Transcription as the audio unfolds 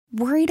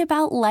Worried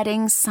about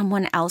letting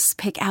someone else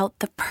pick out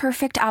the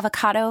perfect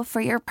avocado for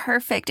your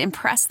perfect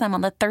impress them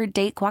on the third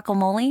date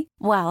guacamole?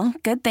 Well,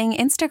 good thing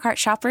Instacart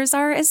shoppers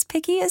are as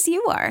picky as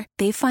you are.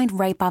 They find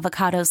ripe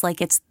avocados like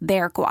it's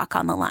their guac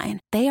on the line.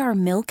 They are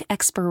milk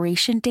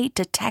expiration date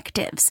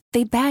detectives.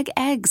 They bag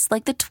eggs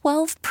like the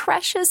 12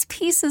 precious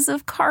pieces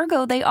of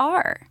cargo they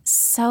are.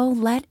 So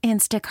let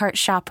Instacart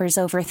shoppers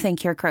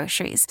overthink your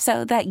groceries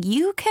so that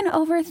you can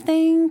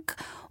overthink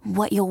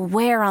what you'll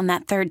wear on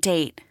that third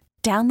date.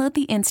 Download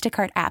the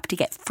Instacart app to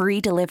get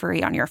free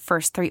delivery on your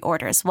first 3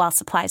 orders while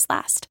supplies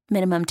last.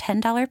 Minimum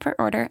 $10 per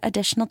order.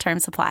 Additional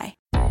terms apply.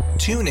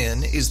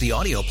 TuneIn is the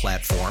audio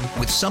platform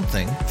with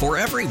something for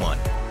everyone.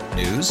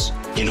 News.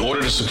 In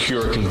order to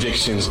secure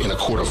convictions in a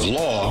court of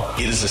law,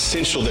 it is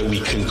essential that we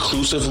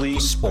conclusively.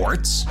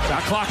 Sports.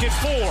 Shot clock at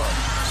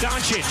 4.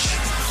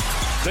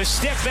 Doncic. The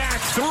step back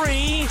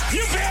 3.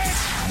 You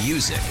bet.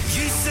 Music.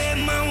 You set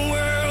my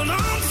world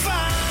on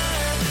fire.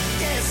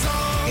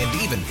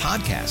 And even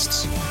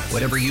podcasts.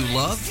 Whatever you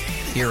love,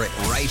 hear it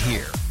right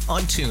here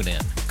on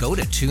TuneIn. Go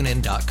to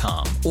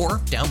TuneIn.com or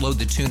download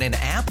the TuneIn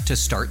app to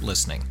start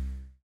listening.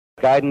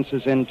 Guidance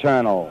is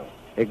internal.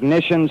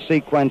 Ignition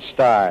sequence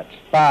starts.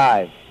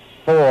 5,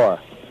 4,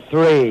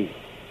 3,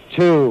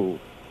 2,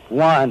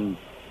 1,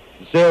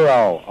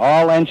 0.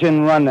 All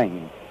engine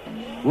running.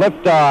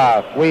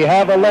 Liftoff. We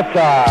have a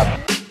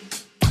liftoff.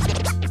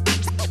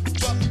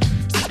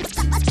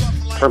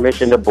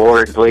 Permission to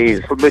board, please.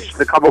 Permission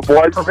to come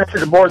aboard. Permission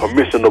to board.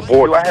 Permission to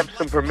board. Do I have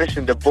some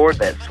permission to board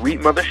that sweet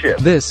mothership?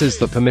 This is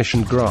the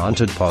Permission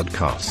Granted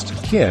podcast.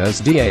 Here's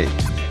DA.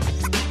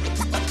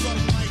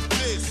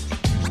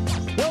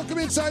 Welcome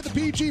inside the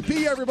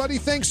PGP, everybody.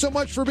 Thanks so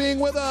much for being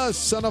with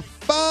us on a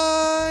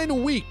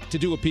fine week to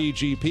do a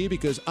PGP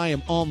because I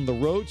am on the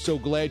road. So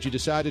glad you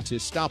decided to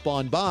stop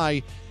on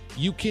by.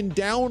 You can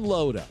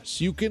download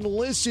us. You can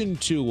listen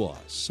to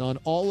us on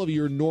all of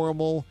your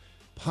normal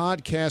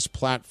podcast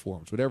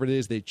platforms. Whatever it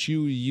is that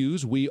you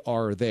use, we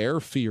are there.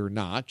 Fear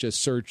not.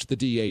 Just search The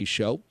DA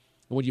Show.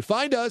 And when you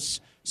find us,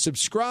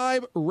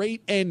 subscribe,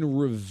 rate, and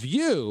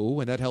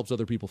review, and that helps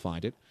other people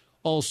find it.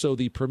 Also,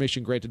 the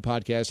Permission Granted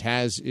podcast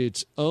has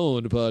its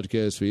own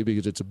podcast feed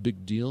because it's a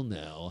big deal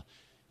now.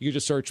 You can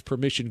just search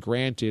Permission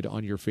Granted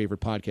on your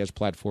favorite podcast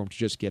platform to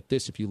just get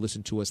this if you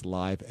listen to us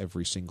live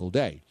every single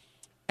day.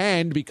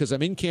 And because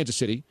I'm in Kansas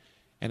City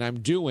and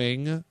I'm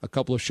doing a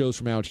couple of shows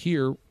from out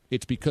here,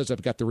 it's because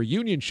I've got the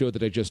reunion show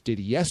that I just did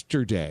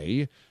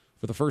yesterday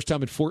for the first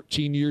time in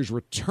 14 years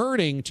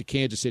returning to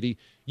Kansas City.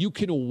 You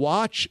can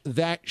watch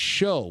that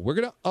show. We're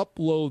going to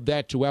upload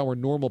that to our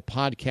normal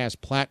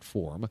podcast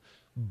platform.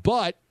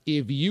 But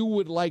if you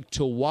would like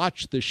to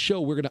watch the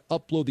show, we're going to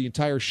upload the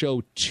entire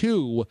show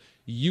to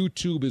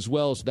YouTube as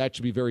well. So that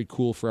should be very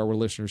cool for our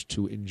listeners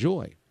to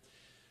enjoy.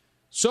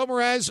 So,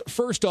 Mraz,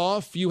 first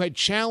off, you had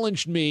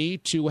challenged me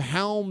to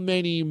how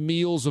many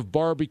meals of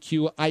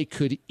barbecue I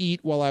could eat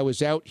while I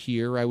was out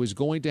here. I was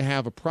going to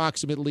have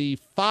approximately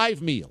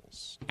 5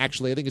 meals.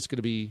 Actually, I think it's going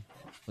to be,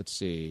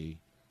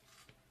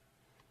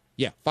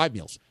 5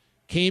 meals.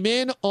 Came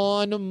in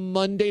on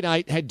Monday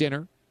night, had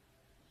dinner,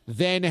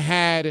 then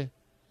had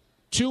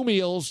 2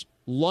 meals,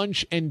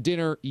 lunch and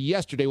dinner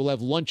yesterday. We'll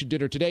have lunch and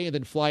dinner today and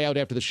then fly out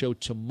after the show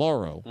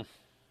tomorrow.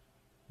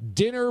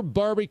 Dinner,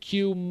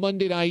 barbecue,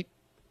 Monday night.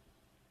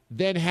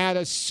 Then had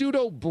a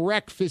pseudo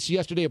breakfast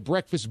yesterday, a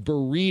breakfast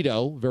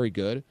burrito, very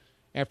good,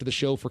 after the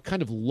show for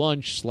kind of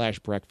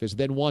lunch/breakfast.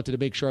 Then wanted to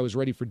make sure I was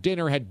ready for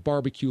dinner, had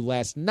barbecue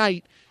last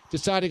night,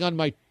 deciding on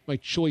my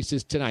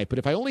choices tonight. But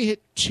if I only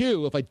hit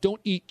 2, if I don't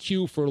eat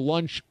Q for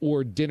lunch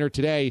or dinner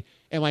today,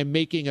 am I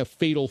making a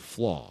fatal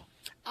flaw?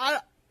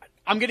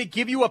 I'm going to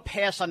give you a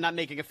pass on not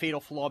making a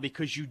fatal flaw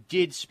because you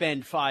did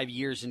spend 5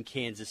 years in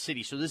Kansas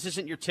City. So this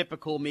isn't your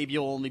typical, maybe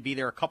you'll only be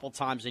there a couple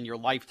times in your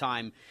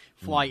lifetime,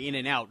 fly in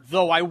and out.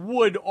 Though I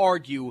would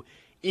argue,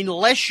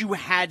 unless you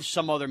had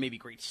some other maybe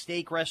great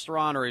steak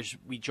restaurant or as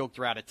we joked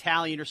around,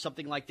 Italian or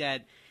something like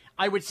that,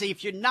 I would say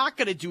if you're not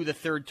going to do the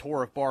third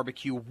tour of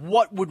barbecue,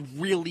 what would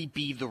really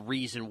be the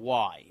reason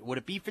why? Would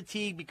it be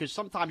fatigue? Because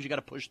sometimes you got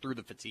to push through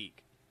the fatigue.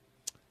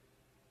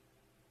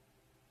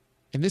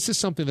 And this is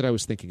something that I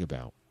was thinking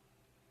about.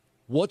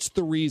 What's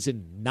the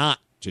reason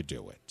not to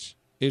do it?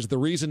 Is the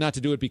reason not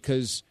to do it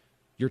because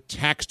you're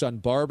taxed on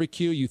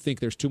barbecue? You think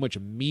there's too much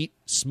meat,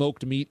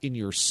 smoked meat in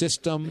your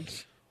system?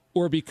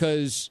 Or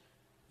because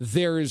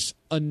there's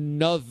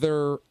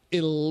another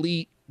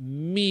elite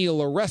meal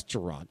or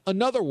restaurant?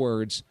 In other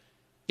words,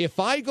 if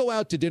I go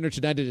out to dinner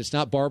tonight and it's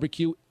not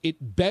barbecue,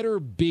 it better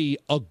be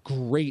a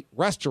great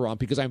restaurant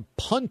because I'm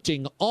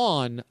punting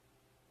on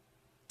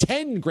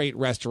 10 great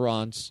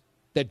restaurants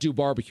that do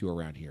barbecue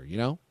around here, you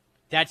know?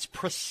 That's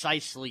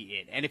precisely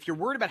it. And if you're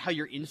worried about how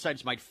your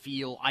insides might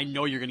feel, I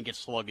know you're going to get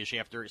sluggish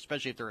after,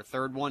 especially after a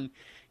third one.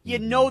 You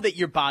know that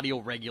your body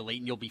will regulate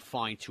and you'll be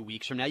fine 2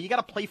 weeks from now. You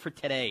got to play for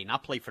today,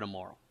 not play for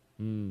tomorrow.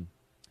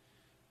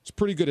 It's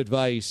pretty good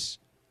advice.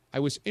 I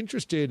was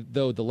interested,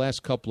 though, the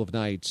last couple of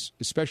nights,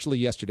 especially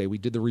yesterday. We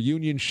did the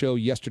reunion show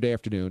yesterday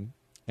afternoon,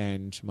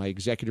 and my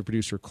executive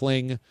producer,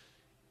 Kling,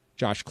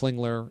 Josh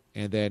Klingler,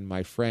 and then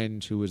my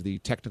friend who was the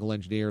technical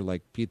engineer,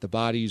 like Pete the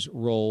Body's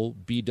role,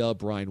 B-Dub,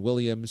 Brian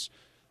Williams.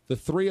 The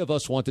three of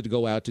us wanted to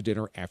go out to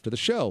dinner after the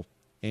show.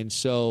 And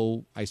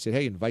so I said,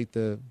 hey, invite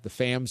the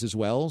fams as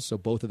well. So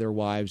both of their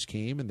wives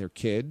came and their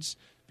kids.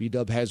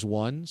 B-Dub has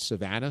one,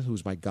 Savannah,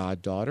 who's my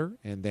goddaughter.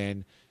 And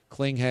then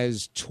Kling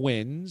has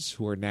twins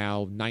who are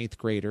now 9th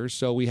graders.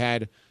 So we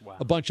had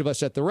a bunch of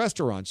us at the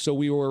restaurant. So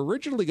we were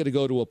originally going to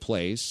go to a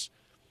place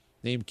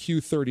named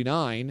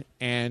Q39,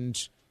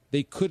 and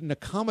they couldn't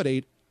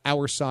accommodate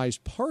our size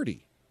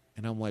party.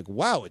 And I'm like,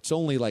 wow, it's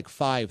only like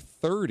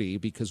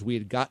 5:30 because we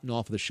had gotten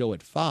off the show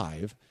at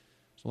 5.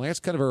 So that's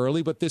kind of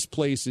early, but this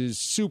place is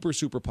super,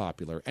 super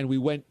popular. And we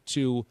went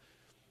to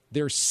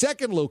their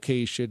second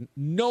location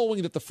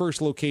knowing that the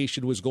first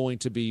location was going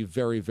to be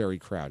very, very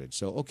crowded.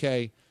 So,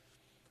 okay,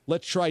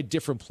 let's try a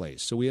different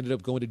place. So we ended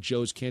up going to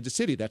Joe's Kansas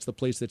City. That's the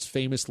place that's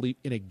famously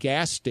in a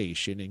gas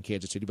station in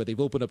Kansas City, but they've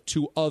opened up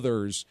 2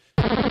 others.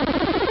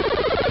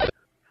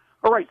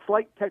 All right,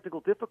 slight technical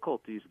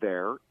difficulties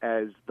there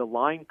as the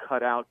line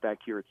cut out back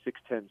here at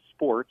 610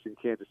 Sports in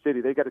Kansas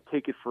City. They got to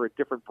take it for a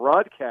different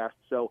broadcast.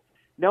 So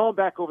now I'm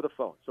back over the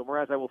phone. So,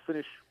 Mraz, I will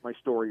finish my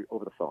story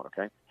over the phone,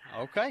 okay?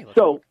 Okay.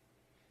 So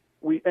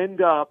we end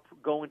up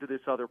going to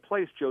this other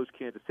place, Joe's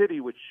Kansas City,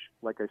 which,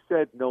 like I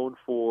said, known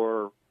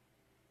for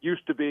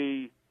used to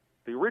be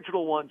the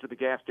original ones at the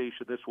gas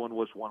station. This one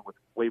was one with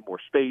way more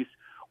space.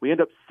 We end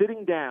up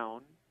sitting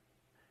down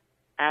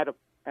at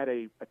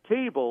a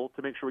table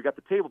to make sure we got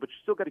the table, but you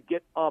still got to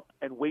get up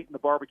and wait in the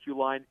barbecue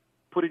line,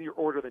 put in your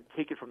order, then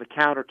take it from the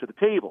counter to the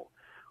table.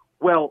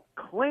 Well,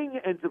 Kling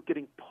ends up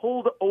getting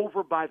pulled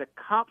over by the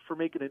cops for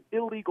making an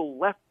illegal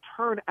left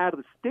turn out of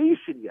the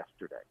station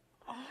yesterday.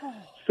 Oh.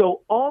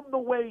 So on the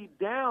way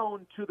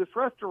down to this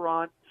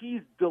restaurant,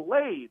 he's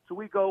delayed. So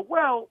we go,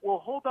 well, we'll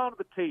hold on to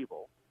the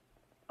table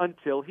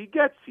until he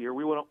gets here.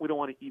 We don't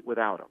want to eat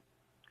without him.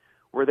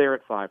 We're there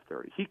at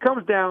 5:30. He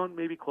comes down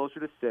maybe closer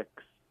to 6.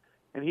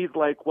 And he's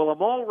like, well,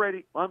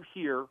 I'm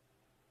here.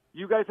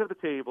 You guys have the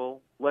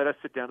table. Let us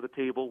sit down at the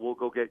table. We'll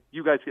go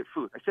you guys get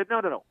food. I said,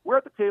 no. We're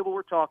at the table.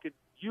 We're talking.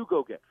 You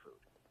go get food.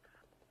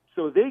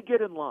 So they get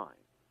in line.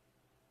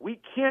 We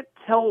can't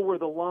tell where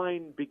the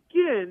line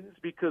begins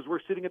because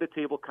we're sitting at a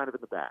table kind of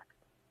in the back.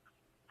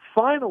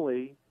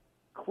 Finally,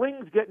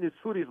 Kling's getting his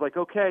food. He's like,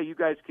 okay, you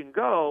guys can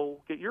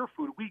go get your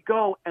food. We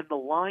go, and the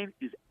line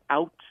is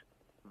out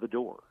the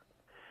door.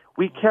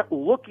 We kept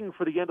looking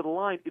for the end of the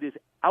line. It is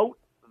out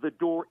the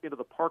door into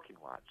the parking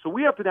lot. So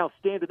we have to now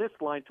stand in this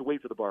line to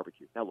wait for the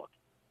barbecue. Now, look,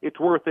 it's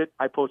worth it.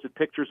 I posted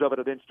pictures of it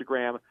on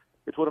Instagram.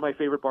 It's one of my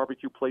favorite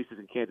barbecue places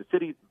in Kansas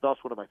City, thus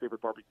one of my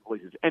favorite barbecue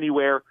places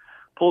anywhere.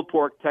 Pulled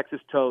pork,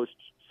 Texas toast,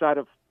 side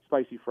of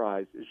spicy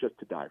fries is just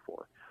to die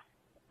for.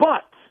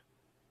 But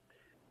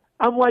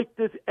I'm like,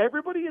 does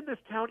everybody in this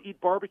town eat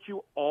barbecue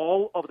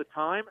all of the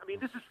time? I mean,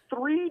 this is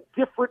 3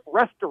 different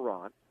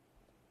restaurants,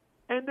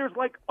 and there's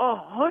like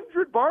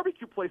 100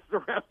 barbecue places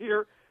around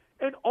here.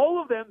 And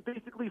all of them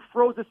basically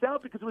froze us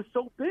out because it was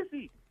so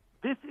busy.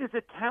 This is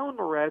a town,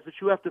 Mraz, that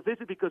you have to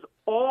visit because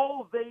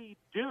all they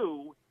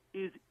do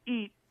is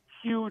eat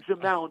huge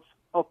amounts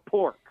of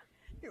pork.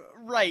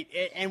 Right,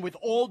 and with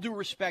all due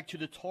respect to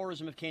the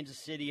tourism of Kansas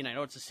City, and I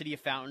know it's a city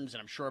of fountains,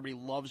 and I'm sure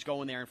everybody loves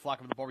going there and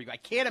flocking for the barbecue, I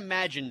can't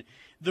imagine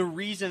the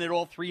reason that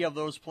all 3 of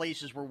those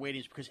places were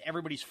waiting is because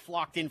everybody's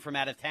flocked in from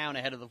out of town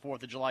ahead of the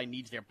 4th of July and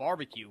needs their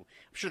barbecue. I'm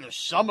sure there's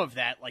some of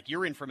that, like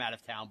you're in from out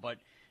of town, but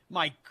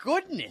my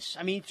goodness.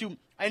 I mean,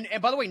 and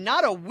by the way,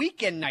 not a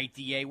weekend night,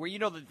 DA, where you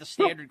know that the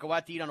standard go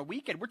out to eat on a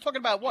weekend. We're talking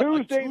about what?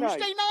 Tuesday a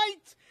Tuesday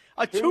night?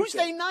 A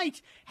Tuesday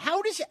night.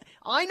 How does it?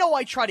 I know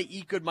I try to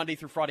eat good Monday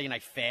through Friday and I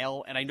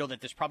fail, and I know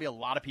that there's probably a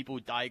lot of people who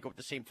diet go with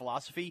the same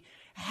philosophy.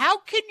 How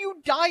can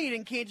you diet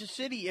in Kansas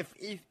City if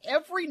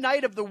every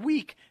night of the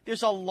week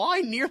there's a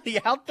line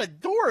nearly out the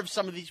door of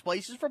some of these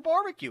places for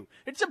barbecue?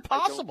 It's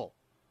impossible.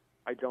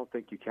 I don't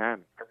think you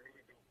can.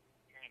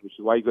 Which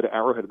is why you go to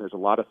Arrowhead and there's a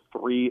lot of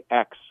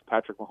 3X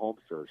Patrick Mahomes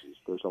jerseys.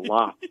 There's a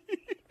lot.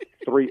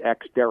 3X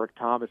Derek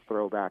Thomas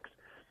throwbacks.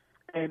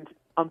 And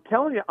I'm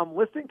telling you, I'm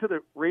listening to the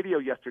radio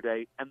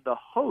yesterday, and the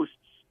hosts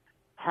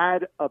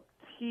had a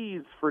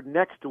tease for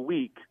next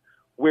week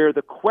where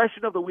the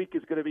question of the week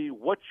is going to be,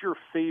 what's your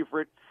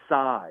favorite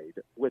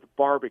side with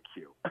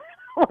barbecue?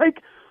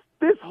 Like,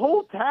 this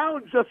whole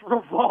town just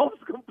revolves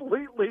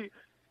completely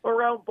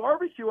around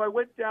barbecue. I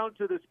went down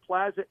to this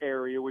plaza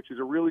area, which is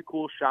a really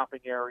cool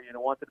shopping area, and I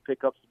wanted to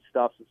pick up some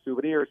stuff, some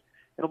souvenirs.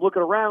 And I'm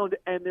looking around,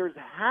 and there's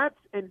hats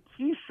and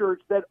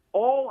T-shirts that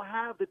all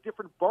have the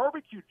different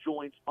barbecue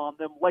joints on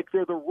them, like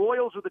they're the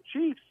Royals or the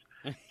Chiefs.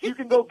 You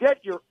can go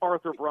get your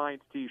Arthur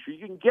Bryant's T-shirt.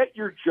 You can get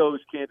your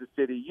Joe's Kansas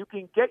City. You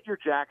can get your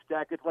Jack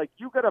Stack. It's like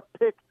you got to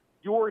pick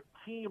your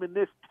team in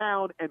this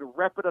town and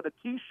rep it on a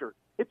T-shirt.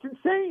 It's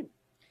insane.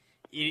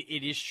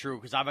 It is true,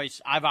 because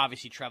I've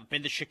obviously traveled,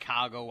 been to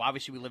Chicago.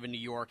 Obviously, we live in New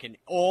York, and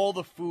all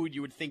the food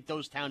you would think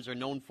those towns are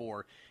known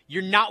for.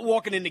 You're not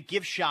walking into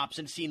gift shops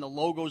and seeing the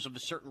logos of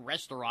the certain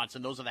restaurants,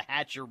 and those are the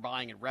hats you're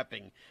buying and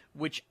repping,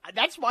 which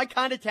that's my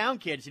kind of town,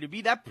 kids. To be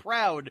that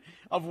proud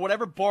of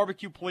whatever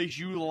barbecue place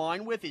you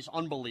align with is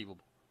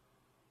unbelievable.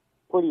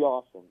 pretty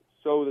awesome.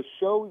 So the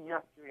show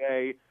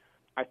yesterday,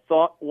 I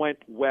thought went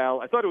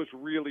well. I thought it was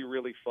really,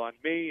 really fun.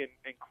 Me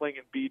and Kling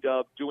and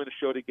B-Dub doing the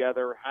show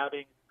together,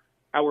 having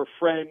our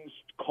friends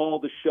call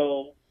the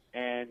show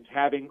and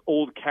having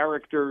old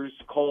characters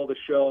call the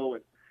show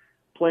and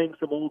playing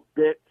some old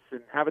bits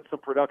and having some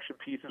production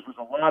pieces was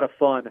a lot of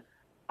fun.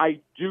 I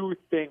do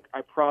think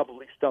I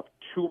probably stuffed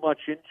too much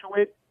into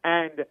it,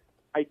 and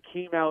I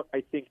came out,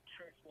 I think,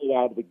 too slow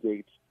out of the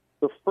gates.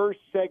 The first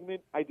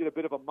segment, I did a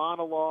bit of a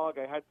monologue.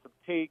 I had some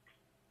takes,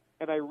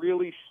 and I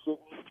really shouldn't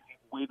have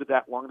waited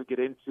that long to get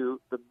into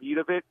the meat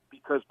of it,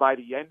 because by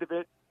the end of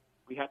it,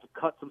 we had to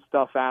cut some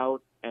stuff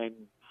out and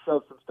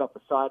shove some stuff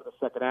aside in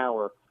the second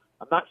hour.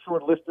 I'm not sure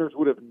listeners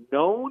would have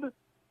known,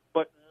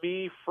 but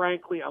me,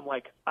 frankly, I'm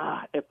like,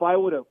 if I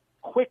would have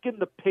quickened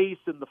the pace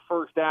in the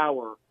first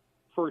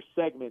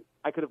segment,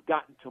 I could have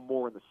gotten to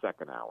more in the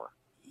second hour.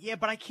 Yeah,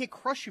 but I can't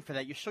crush you for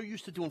that. You're so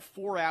used to doing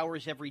 4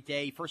 hours every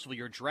day. First of all,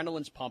 your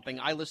adrenaline's pumping.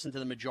 I listen to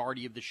the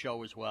majority of the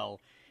show as well.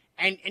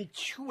 And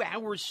 2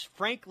 hours,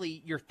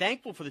 frankly, you're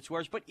thankful for the 2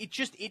 hours, but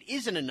it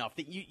isn't enough.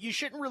 That you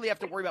shouldn't really have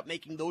to worry about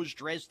making those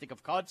drastic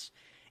of cuts.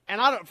 And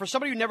for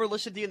somebody who never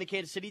listened to you in the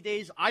Kansas City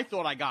days, I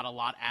thought I got a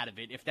lot out of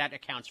it, if that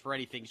accounts for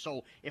anything.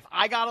 So if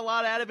I got a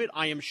lot out of it,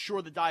 I am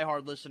sure the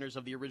diehard listeners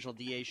of the original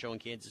DA show in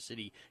Kansas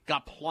City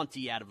got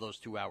plenty out of those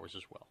 2 hours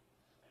as well.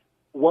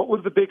 What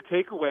was the big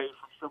takeaway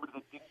from somebody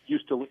that didn't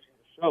used to listen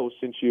to the show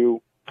since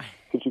you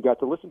got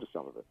to listen to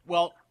some of it?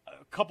 Well,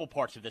 a couple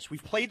parts of this.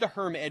 We've played the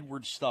Herm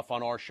Edwards stuff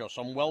on our show,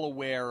 so I'm well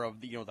aware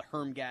of the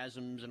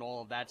Hermgasms and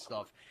all of that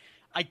stuff.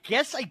 I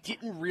guess I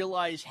didn't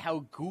realize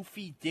how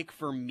goofy Dick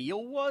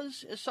Vermeil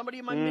was as somebody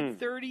in my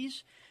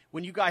mid-30s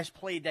when you guys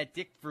played that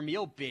Dick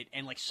Vermeil bit,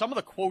 and like some of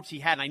the quotes he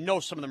had, and I know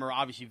some of them are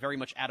obviously very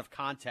much out of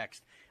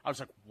context. I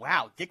was like,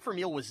 wow, Dick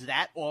Vermeil was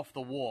that off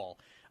the wall.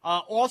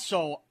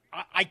 Also,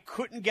 I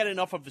couldn't get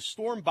enough of the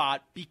Stormbot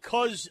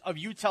because of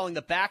you telling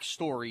the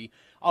backstory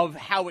of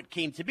how it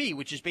came to be,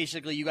 which is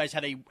basically you guys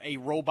had a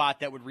robot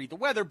that would read the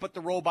weather, but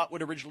the robot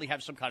would originally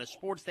have some kind of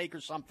sports take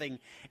or something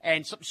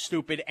and something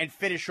stupid and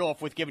finish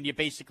off with giving you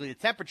basically the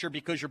temperature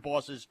because your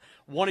bosses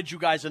wanted you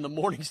guys in the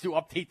mornings to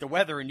update the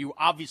weather, and you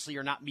obviously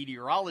are not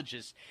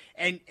meteorologists.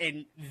 And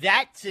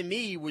that to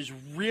me was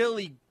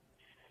really,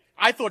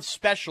 I thought,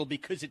 special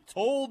because it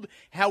told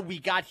how we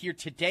got here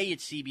today at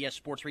CBS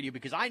Sports Radio,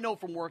 because I know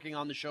from working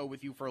on the show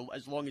with you for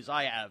as long as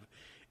I have,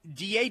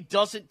 DA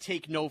doesn't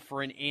take no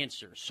for an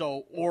answer.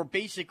 So, or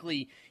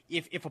basically,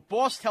 if a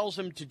boss tells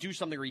him to do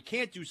something or he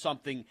can't do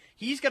something,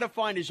 he's got to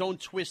find his own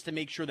twist to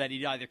make sure that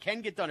he either can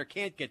get done or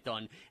can't get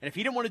done. And if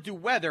he didn't want to do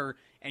weather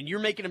and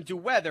you're making him do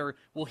weather,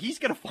 well, he's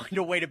going to find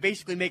a way to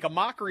basically make a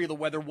mockery of the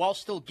weather while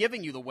still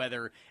giving you the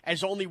weather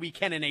as only we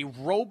can. And a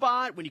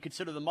robot, when you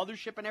consider the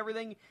mothership and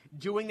everything,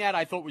 doing that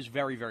I thought was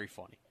very, very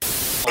funny.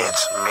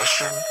 It's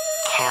Mission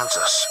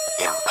Kansas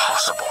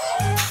Impossible.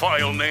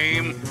 File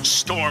name,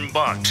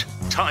 Stormbot.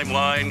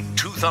 Timeline,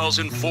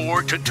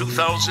 2004 to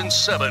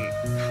 2007.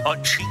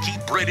 A cheeky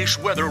British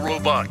weather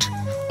robot.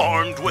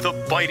 Armed with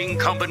a biting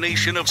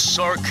combination of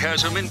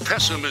sarcasm and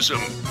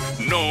pessimism.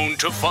 Known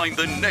to find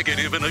the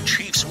negative in a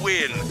Chiefs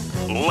win.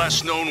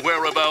 Less known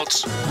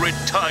whereabouts,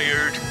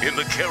 retired in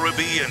the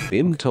Caribbean.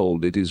 I'm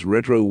told it is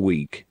Retro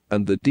Week,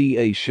 and the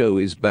DA show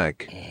is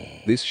back.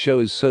 This show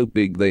is so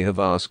big they have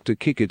asked a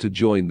kicker to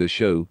join the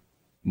show.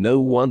 No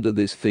wonder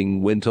this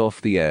thing went off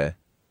the air.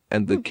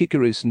 And the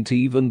kicker isn't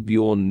even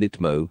Bjorn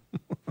Nitmo.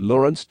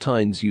 Lawrence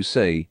Tynes, you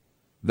say?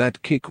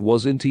 That kick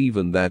wasn't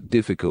even that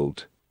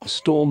difficult.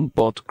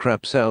 Stormbot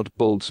craps out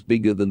bolts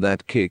bigger than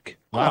that kick.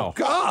 Wow. Oh,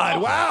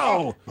 God,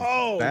 wow.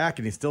 Oh. Back,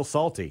 and he's still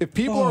salty. If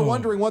people are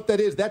wondering what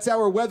that is, that's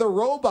our weather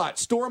robot,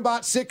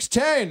 Stormbot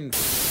 610.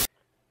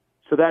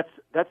 So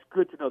that's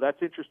good to know.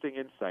 That's interesting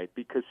insight,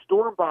 because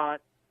Stormbot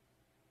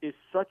is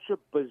such a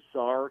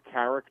bizarre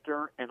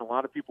character, and a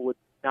lot of people would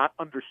not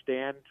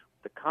understand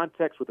the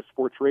context with a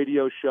sports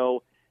radio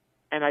show.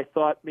 And I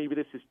thought maybe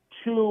this is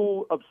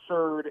too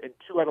absurd and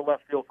too out of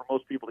left field for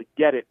most people to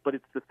get it. But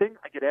it's the thing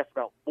I get asked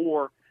about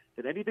more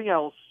than anything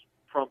else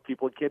from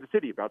people in Kansas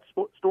City about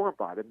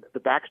Stormbot. And the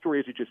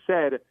backstory, as you just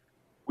said,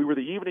 we were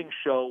the evening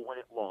show when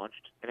it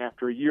launched. And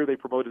after a year, they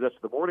promoted us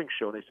to the morning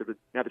show. And they said,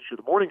 now that you're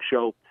the morning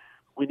show,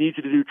 we need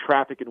you to do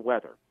traffic and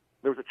weather.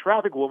 There was a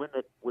traffic woman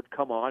that would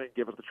come on and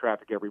give us the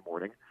traffic every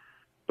morning.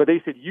 But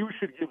they said, you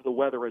should give the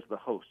weather as the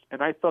host.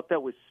 And I thought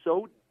that was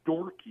so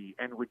dorky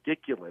and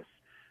ridiculous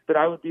that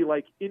I would be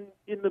like in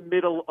the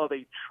middle of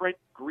a Trent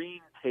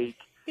Green take,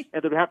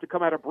 and they'd have to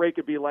come out of break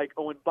and be like,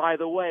 oh, and by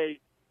the way,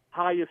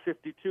 high of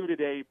 52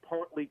 today,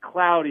 partly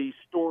cloudy,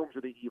 storms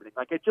of the evening.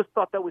 Like, I just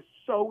thought that was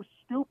so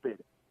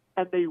stupid,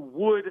 and they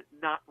would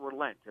not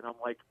relent. And I'm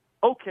like,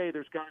 okay,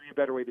 there's got to be a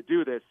better way to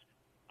do this.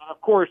 And of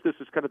course, this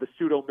is kind of the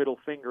pseudo middle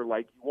finger,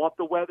 like, you want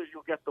the weather,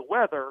 you'll get the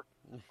weather.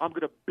 I'm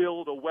going to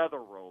build a weather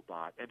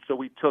robot. And so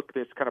we took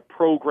this kind of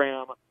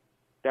program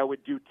that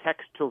would do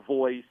text to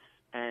voice,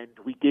 and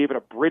we gave it a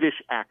British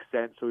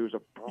accent, so he was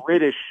a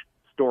British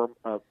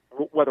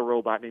weather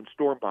robot named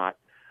Stormbot,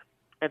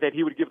 and then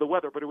he would give the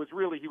weather, but it was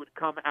really he would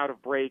come out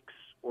of breaks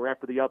or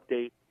after the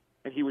update,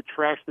 and he would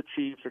trash the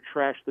Chiefs or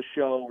trash the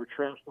show or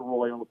trash the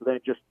Royals, and then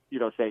just,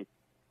 say,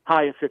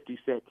 high of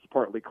 56,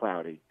 partly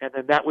cloudy. And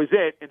then that was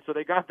it. And so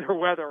they got their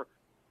weather.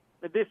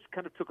 And this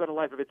kind of took on a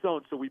life of its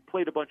own. So we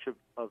played a bunch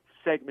of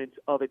segments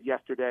of it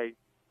yesterday,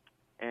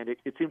 and it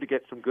seemed to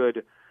get some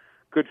good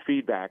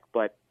feedback.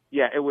 But,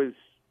 yeah, it was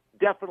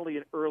definitely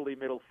an early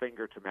middle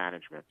finger to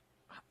management.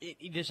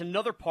 There's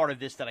another part of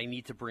this that I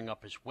need to bring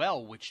up as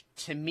well, which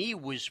to me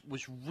was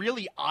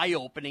really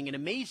eye-opening and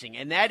amazing.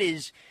 And that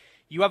is,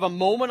 you have a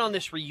moment on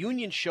this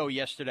reunion show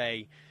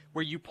yesterday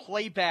where you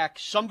play back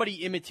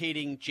somebody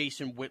imitating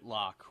Jason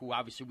Whitlock, who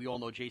obviously we all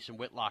know Jason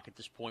Whitlock at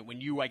this point,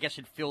 when you, I guess,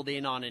 had filled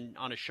in on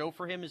a show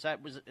for him.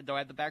 Do I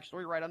have the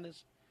backstory right on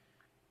this?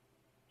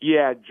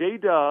 Yeah,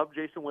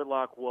 Jason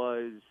Whitlock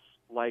was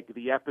like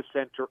the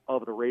epicenter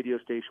of the radio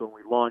station when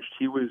we launched.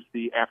 He was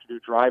the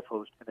afternoon drive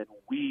host, and then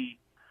we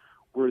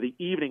were the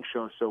evening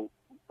show, so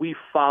we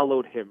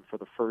followed him for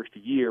the first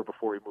year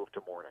before we moved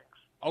to mornings.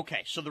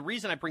 Okay, so the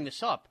reason I bring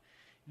this up,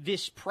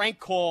 this prank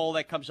call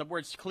that comes up where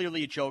it's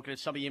clearly a joke and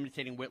it's somebody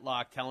imitating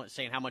Whitlock,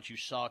 saying how much you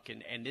suck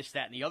and this,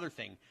 that, and the other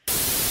thing.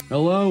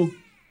 Hello?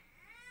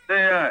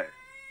 Hey.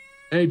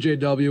 Hey,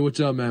 JW,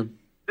 what's up, man?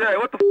 Yeah,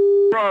 what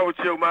the wrong with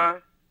you,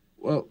 man?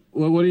 Well,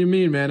 what do you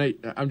mean, man?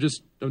 I'm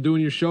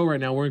doing your show right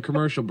now. We're in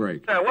commercial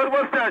break. Yeah,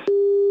 what's that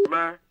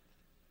man?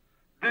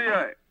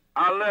 D.A.,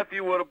 I left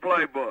you with a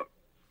playbook.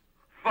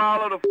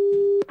 Follow the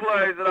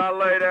plays that I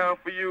lay down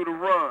for you to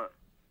run.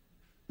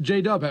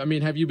 J-Dub, I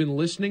mean, have you been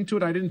listening to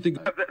it? I didn't think...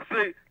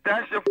 See,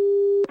 that's your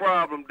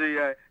problem,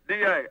 D.A.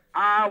 D.A.,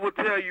 I will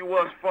tell you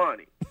what's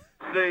funny.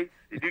 See,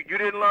 you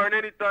didn't learn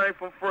anything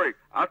from Freak.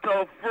 I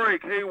told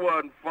Freak he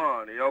wasn't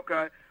funny,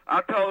 okay?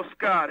 I told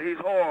Scott he's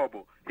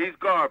horrible. He's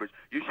garbage.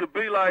 You should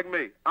be like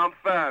me. I'm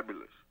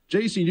fabulous.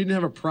 Jason, you didn't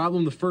have a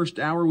problem the first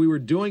hour we were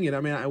doing it.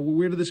 I mean,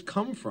 where did this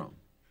come from?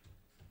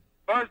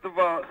 First of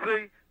all,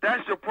 see,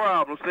 that's your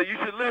problem. So you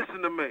should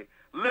listen to me.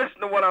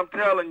 Listen to what I'm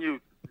telling you,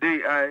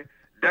 D.A.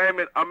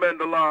 Damon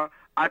Amendola.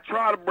 I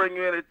try to bring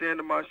you in at the end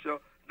of my show.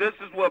 This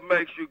is what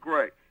makes you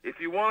great. If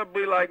you want to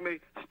be like me,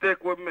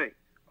 stick with me,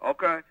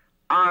 okay?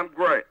 I'm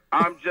great.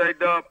 I'm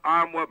J-Dub.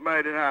 I'm what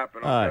made it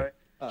happen, okay?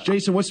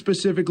 Jason, what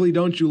specifically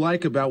don't you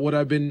like about what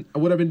I've been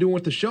doing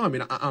with the show? I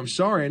mean, I'm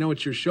sorry, I know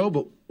it's your show,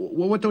 but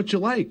what don't you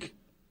like?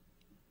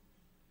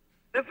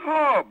 It's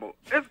horrible.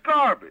 It's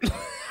garbage.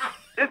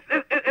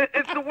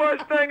 It's the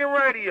worst thing in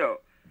radio.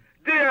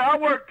 Dear, I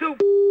worked too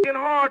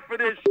hard for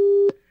this.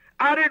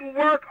 I didn't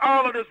work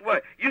all of this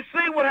way. You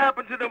see what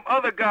happened to them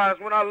other guys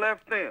when I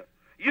left them.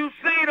 You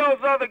see those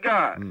other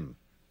guys.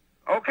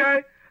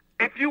 Okay?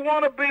 If you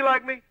want to be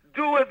like me,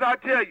 do as I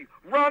tell you.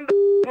 Run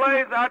the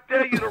plays I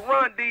tell you to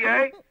run,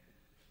 D.A.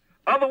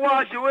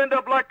 Otherwise, you end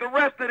up like the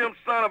rest of them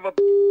son of a...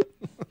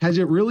 Has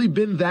it really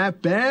been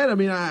that bad? I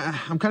mean,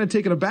 I'm kind of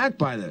taken aback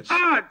by this.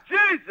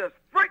 Jesus.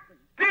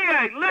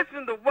 D.A.,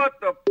 listen to what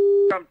the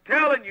I'm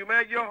telling you,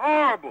 man. You're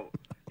horrible.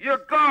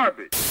 You're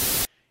garbage.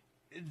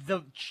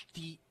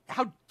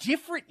 How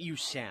different you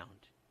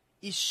sound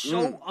is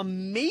so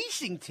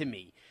amazing to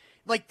me.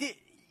 Like,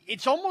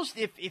 it's almost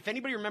if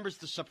anybody remembers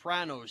The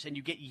Sopranos and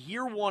you get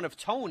year one of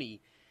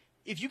Tony,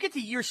 if you get to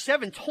year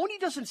 7, Tony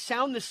doesn't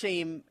sound the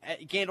same,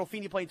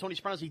 Gandolfini playing Tony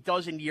Soprano, as he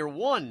does in year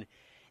 1.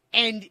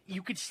 And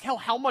you could tell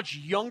how much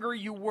younger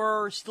you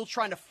were, still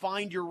trying to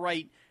find your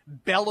right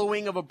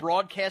bellowing of a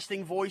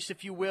broadcasting voice,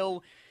 if you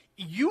will.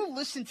 You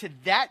listen to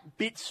that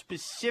bit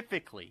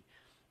specifically,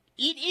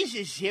 it is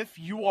as if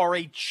you are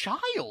a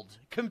child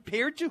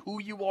compared to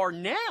who you are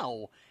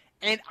now.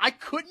 And I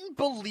couldn't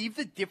believe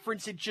the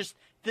difference in just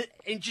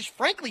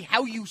frankly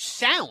how you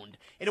sound.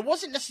 And it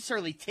wasn't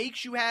necessarily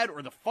takes you had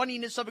or the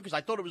funniness of it, because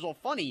I thought it was all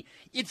funny.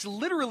 It's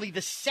literally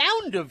the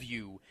sound of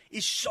you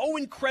is so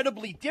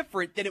incredibly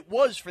different than it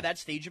was for that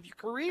stage of your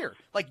career.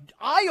 Like,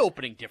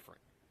 eye-opening different.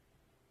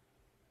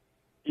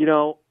 You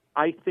know,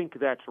 I think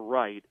that's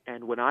right.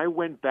 And when I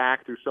went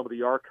back through some of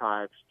the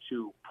archives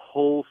to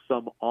pull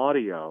some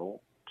audio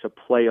to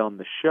play on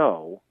the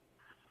show,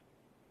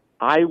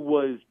 I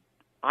was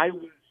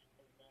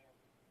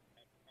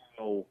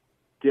so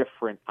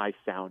different I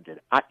sounded.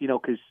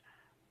 Because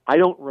I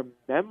don't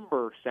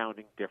remember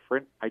sounding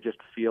different. I just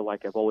feel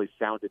like I've always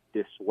sounded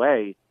this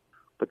way.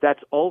 But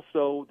that's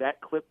also, that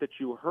clip that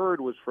you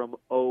heard was from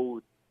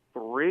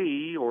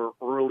 2003 or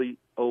early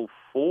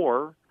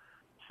 2004.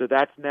 So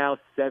that's now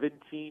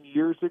 17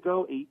 years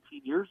ago, 18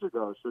 years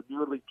ago. So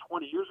nearly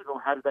 20 years ago,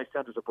 how did I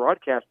sound as a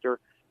broadcaster?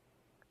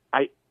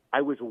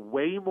 I was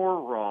way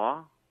more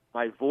raw.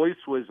 My voice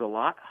was a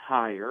lot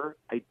higher.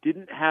 I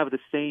didn't have the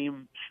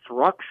same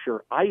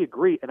structure. I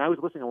agree. And I was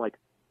listening, I'm like,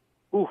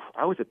 oof,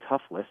 I was a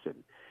tough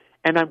listen.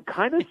 And I'm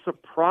kind of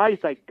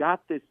surprised I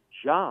got this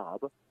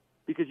job,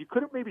 because you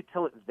couldn't maybe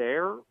tell it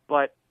there,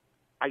 but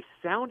I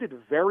sounded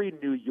very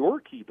New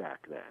York-y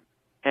back then.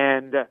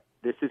 And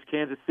this is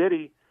Kansas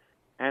City.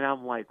 And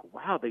I'm like,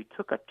 wow, they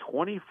took a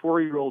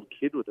 24-year-old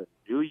kid with a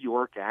New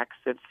York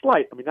accent,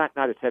 slight, I mean, not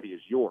as heavy as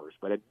yours,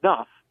 but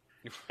enough.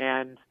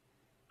 And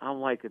I'm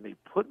like, and they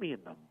put me in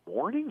the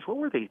mornings? What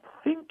were they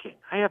thinking?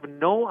 I have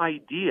no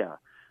idea.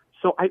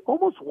 So I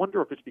almost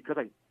wonder if it's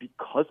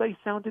because I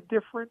sounded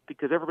different,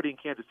 because everybody in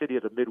Kansas City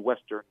has a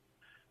Midwestern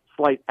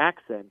slight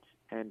accent,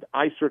 and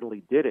I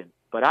certainly didn't.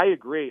 But I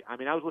agree. I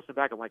mean, I was listening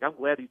back. I'm like, I'm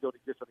glad these don't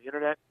exist on the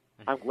internet.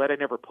 I'm glad I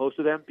never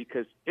posted them,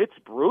 because it's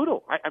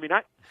brutal. I mean,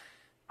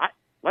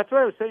 that's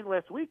what I was saying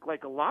last week.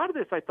 Like, a lot of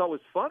this I thought was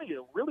funny.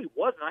 It really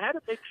wasn't. I had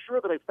to make sure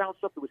that I found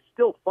stuff that was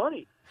still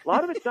funny. A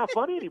lot of it's not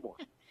funny anymore.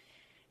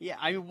 Yeah,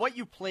 I mean, what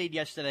you played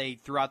yesterday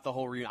throughout the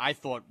whole reunion, I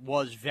thought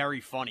was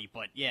very funny.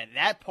 But, yeah,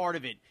 that part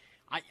of it,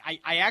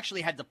 I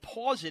actually had to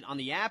pause it on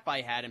the app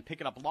I had and pick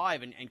it up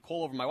live and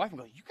call over my wife and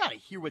go, you got to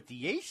hear what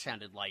DA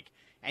sounded like.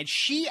 And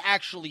she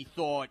actually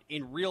thought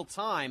in real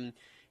time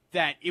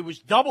that it was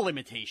double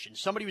imitation.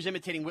 Somebody was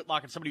imitating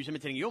Whitlock and somebody was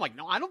imitating you. I'm like,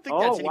 no, I don't think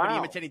that's anybody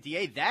imitating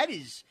DA. That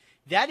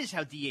is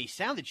how DA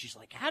sounded. She's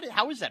like,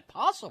 how is that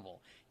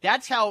possible?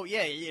 That's how,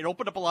 it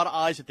opened up a lot of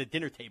eyes at the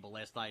dinner table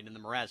last night in the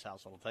Mraz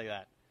household, I'll tell you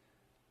that.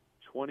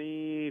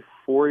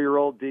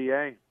 24-year-old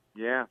DA.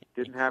 Yeah,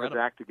 didn't have his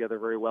act together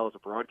very well as a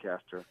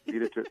broadcaster.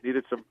 Needed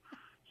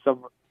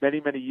some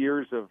many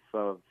years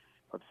of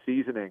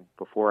seasoning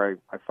before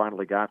I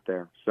finally got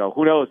there. So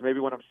who knows? Maybe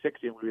when I'm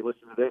 60 and when we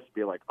listen to this,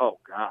 be like, oh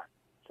God,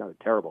 it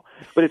sounded terrible.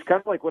 But it's kind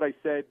of like what I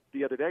said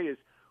the other day: is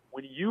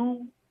when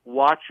you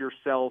watch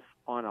yourself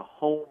on a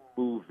home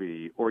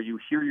movie or you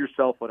hear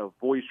yourself on a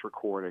voice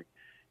recording.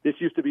 This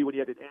used to be when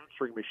you had an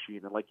answering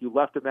machine and like you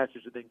left a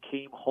message and then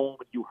came home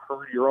and you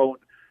heard your own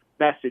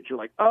message. You're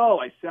like, oh,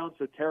 I sound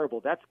so terrible.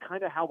 That's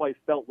kind of how I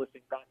felt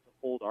listening back to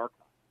old archives.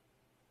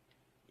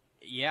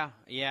 Yeah,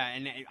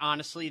 and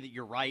honestly, that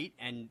you're right,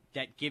 and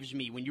that gives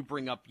me, when you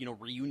bring up,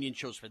 reunion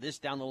shows for this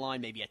down the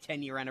line, maybe a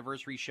 10-year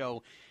anniversary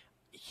show,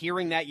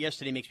 hearing that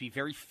yesterday makes me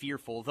very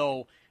fearful,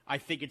 though I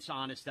think it's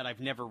honest that I've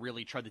never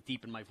really tried to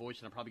deepen my voice,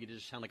 and I'm probably going to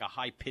just sound like a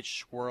high-pitched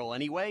squirrel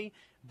anyway,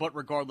 but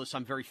regardless,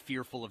 I'm very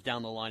fearful of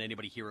down the line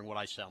anybody hearing what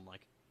I sound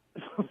like.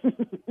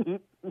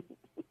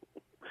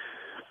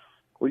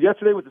 Well,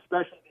 yesterday was a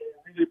special day.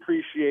 I really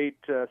appreciate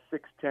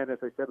 610, as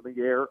I said on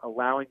the air,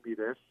 allowing me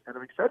this. And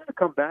I'm excited to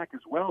come back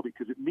as well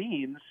because it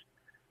means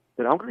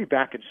that I'm going to be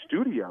back in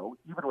studio,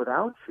 even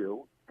without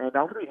you. And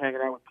I'm going to be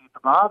hanging out with Pete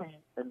the Bobby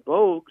and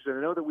Bogues. And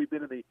I know that we've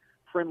been in the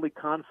friendly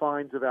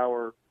confines of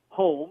our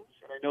homes.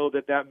 And I know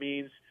that that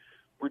means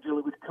we're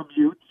dealing with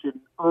commutes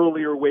and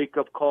earlier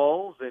wake-up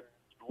calls and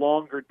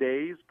longer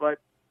days. But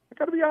I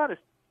got to be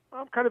honest,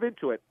 I'm kind of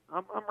into it.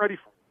 I'm ready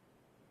for it.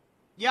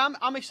 Yeah,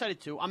 I'm excited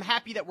too. I'm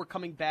happy that we're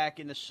coming back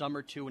in the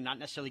summer too, and not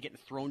necessarily getting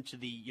thrown to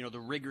the the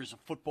rigors of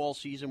football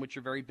season, which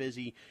are very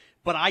busy.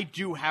 But I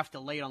do have to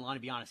lay it on the line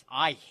to be honest.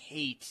 I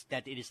hate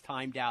that it is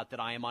timed out that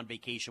I am on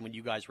vacation when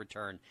you guys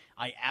return.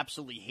 I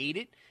absolutely hate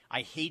it.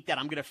 I hate that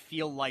I'm going to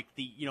feel like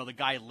the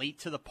guy late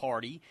to the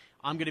party.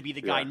 I'm going to be the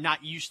guy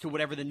not used to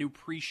whatever the new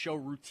pre-show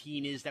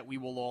routine is that we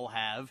will all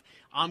have.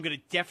 I'm going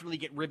to definitely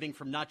get ribbing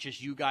from not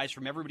just you guys,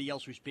 from everybody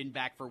else who's been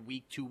back for a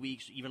week, 2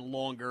 weeks, even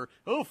longer.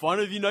 Oh,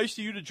 finally nice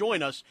of you to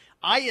join us.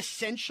 I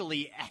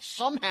essentially,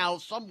 somehow,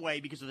 some way,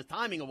 because of the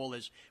timing of all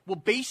this, will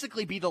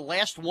basically be the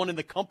last one in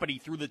the company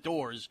through the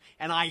doors,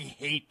 and I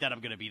hate that I'm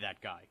going to be that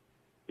guy.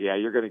 Yeah,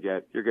 you're going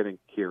to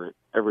hear it.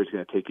 Everybody's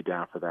going to take you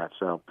down for that.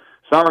 So,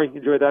 sorry,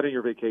 enjoy that in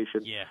your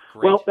vacation. Yeah,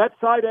 great. Well, that's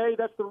side A.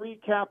 That's the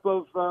recap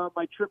of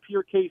my trip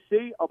here,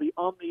 KC. I'll be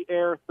on the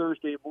air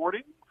Thursday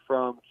morning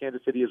from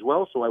Kansas City as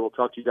well, so I will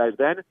talk to you guys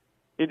then.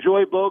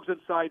 Enjoy Bogues and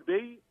side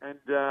B, and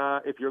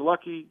if you're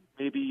lucky,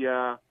 maybe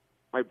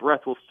my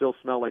breath will still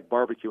smell like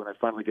barbecue when I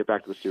finally get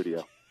back to the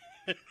studio.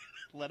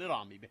 Let it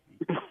on me, baby.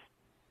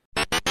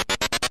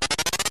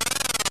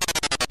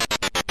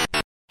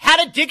 How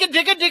to dig it.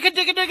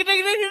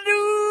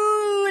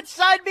 It's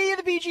side B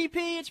of the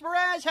BGP. It's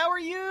Mraz. How are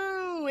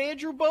you?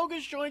 Andrew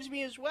Bogusch joins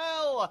me as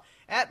well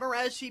at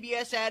Mraz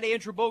CBS, at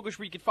Andrew Bogusch,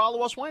 where you can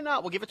follow us. Why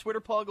not? We'll give a Twitter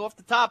plug off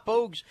the top.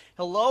 Bogues,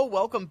 hello.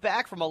 Welcome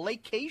back from a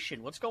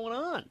lakecation. What's going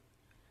on?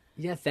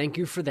 Yeah, thank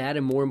you for that.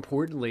 And more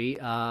importantly,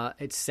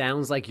 it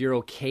sounds like you're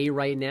okay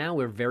right now.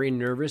 We're very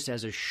nervous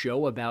as a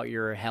show about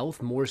your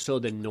health, more so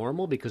than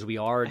normal, because we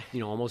are,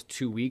 almost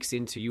 2 weeks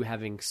into you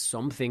having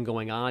something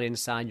going on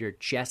inside your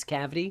chest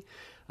cavity.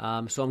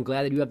 So I'm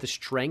glad that you have the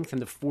strength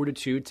and the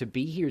fortitude to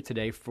be here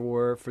today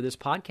for this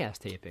podcast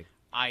taping.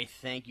 I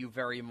thank you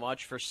very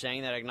much for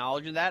saying that,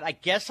 acknowledging that. I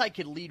guess I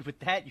could lead with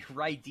that. You're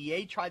right.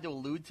 DA tried to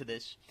allude to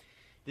this.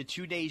 The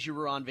 2 days you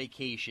were on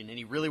vacation, and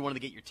he really wanted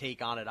to get your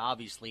take on it,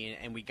 obviously,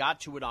 and we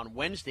got to it on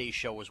Wednesday's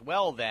show as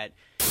well.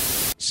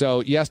 So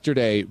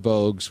yesterday,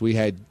 Bogues, we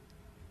had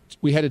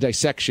a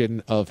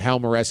dissection of how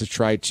Mraz has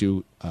tried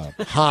to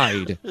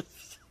hide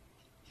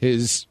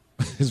his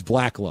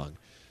black lung.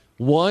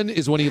 One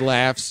is when he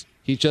laughs,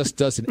 he just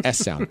does an S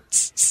sound.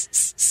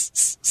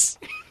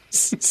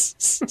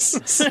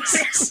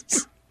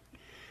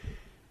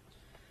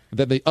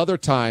 Then the other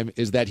time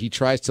is that he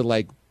tries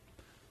to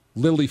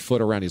lily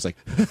foot around. He's like,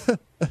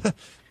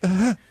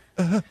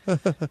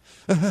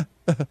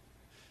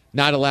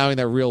 not allowing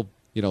that real,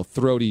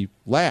 throaty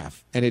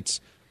laugh. And it's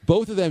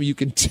both of them. You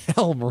can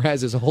tell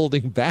Mraz is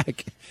holding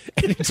back,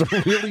 and it's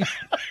really.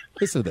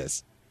 Listen to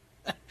this.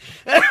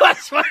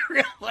 That's my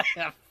real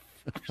laugh.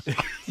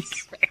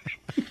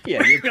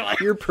 Yeah,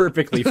 you're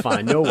perfectly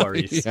fine. No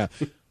worries. Yeah.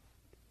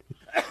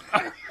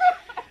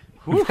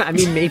 I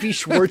mean, maybe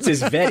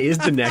Schwartz's vet is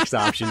the next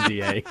option,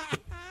 DA.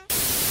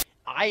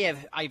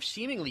 I've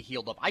seemingly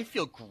healed up. I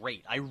feel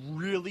great. I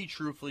really,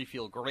 truthfully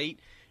feel great.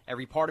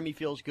 Every part of me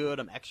feels good.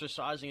 I'm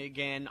exercising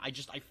again. I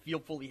feel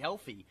fully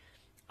healthy.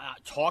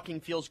 Talking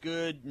feels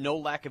good. No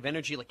lack of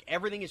energy. Like,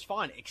 everything is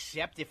fine,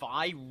 except if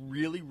I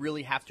really,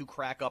 really have to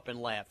crack up and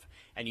laugh.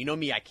 And you know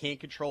me, I can't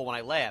control when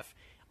I laugh.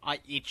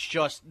 It's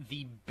just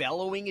the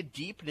bellowing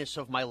deepness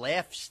of my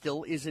laugh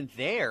still isn't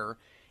there.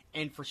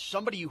 And for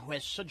somebody who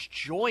has such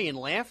joy and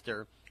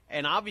laughter,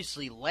 and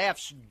obviously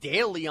laughs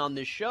daily on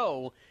this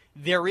show,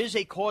 there is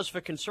a cause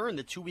for concern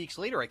that 2 weeks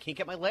later I can't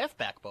get my laugh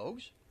back,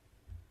 Bogues.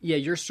 Yeah,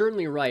 you're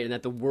certainly right in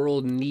that the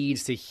world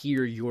needs to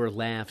hear your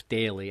laugh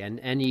daily, and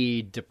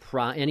any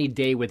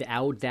day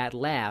without that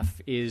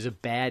laugh is a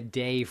bad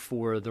day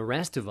for the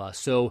rest of us.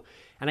 So,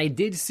 and I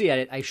did see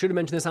it. I should have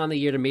mentioned this on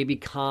the air to maybe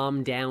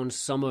calm down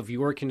some of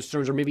your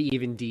concerns, or maybe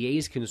even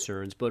DA's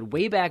concerns. But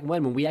way back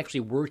when we actually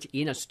worked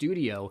in a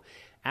studio,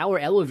 our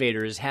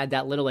elevators had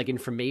that little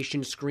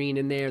information screen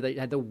in there that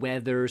had the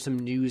weather, some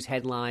news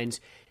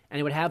headlines, and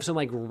it would have some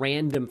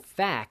random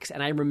facts.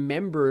 And I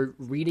remember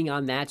reading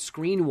on that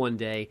screen one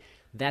day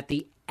that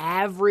the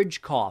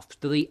average cough,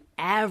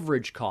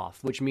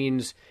 which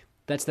means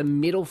that's the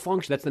middle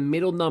function, that's the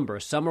middle number.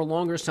 Some are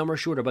longer, some are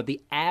shorter, but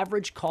the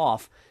average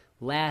cough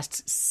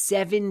lasts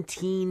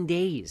 17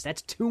 days.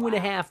 That's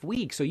 2.5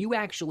 weeks. So you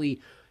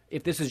actually,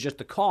 if this is just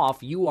a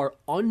cough, you are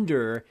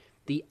under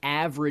the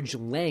average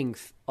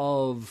length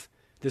of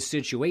the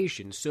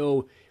situation.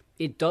 So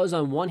it does,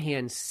 on one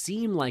hand,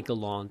 seem like a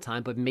long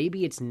time, but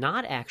maybe it's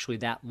not actually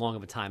that long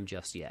of a time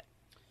just yet.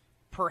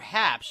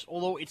 Perhaps,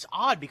 although it's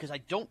odd because I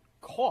don't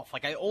cough.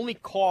 Like, I only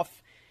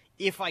cough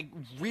if I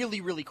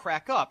really, really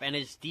crack up. And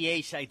as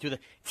DA said, I do the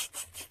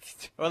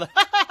or the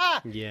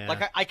yeah.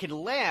 Like, I can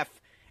laugh,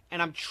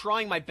 and I'm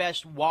trying my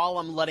best while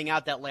I'm letting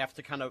out that laugh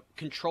to kind of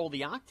control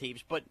the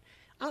octaves. But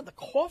the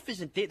cough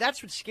isn't –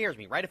 that's what scares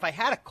me, right? If I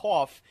had a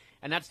cough –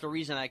 and that's the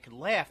reason I could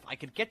laugh, I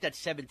could get that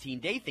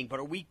 17-day thing. But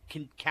are we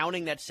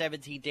counting that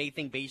 17-day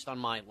thing based on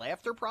my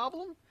laughter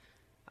problem?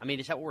 I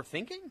mean, is that what we're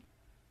thinking?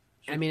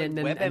 I mean,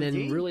 and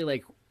then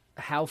really,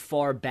 how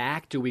far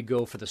back do we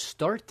go for the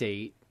start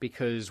date?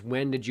 Because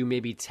when did you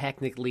maybe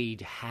technically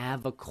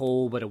have a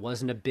cold, but it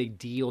wasn't a big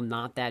deal,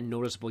 not that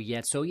noticeable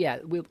yet? So, yeah,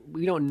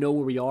 we don't know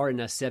where we are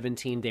in a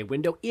 17-day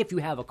window if you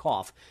have a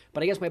cough.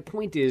 But I guess my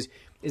point is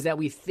that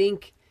we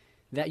think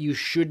that you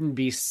shouldn't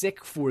be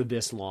sick for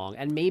this long,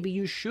 and maybe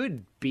you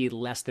should be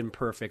less than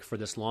perfect for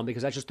this long,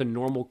 because that's just the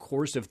normal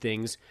course of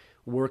things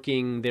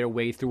working their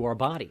way through our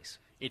bodies.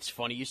 It's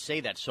funny you say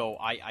that. So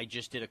I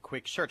just did a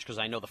quick search, because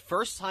I know the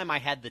first time I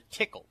had the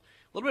tickle,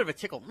 a little bit of a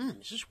tickle,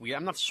 this is weird,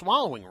 I'm not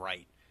swallowing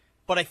right.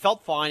 But I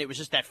felt fine. It was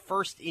just that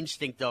first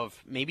instinct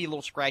of maybe a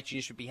little scratchy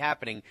should be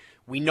happening.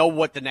 We know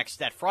what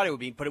that Friday would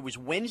be, but it was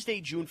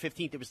Wednesday, June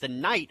 15th. It was the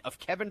night of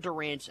Kevin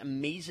Durant's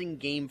amazing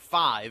Game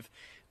 5,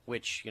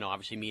 which,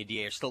 obviously me and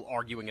DA are still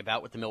arguing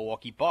about with the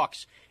Milwaukee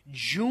Bucks.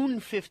 June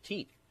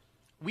 15th.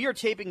 We are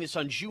taping this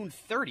on June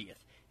 30th.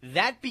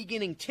 That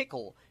beginning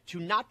tickle to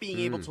not being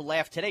able to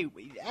laugh today,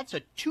 that's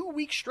a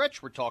 2-week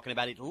stretch we're talking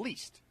about at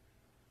least.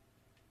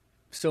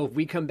 So if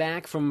we come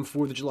back from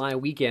 4th of July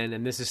weekend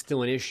and this is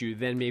still an issue,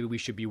 then maybe we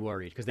should be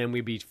worried, because then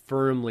we'd be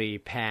firmly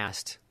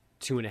past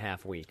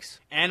 2.5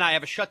 weeks. And I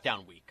have a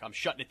shutdown week. I'm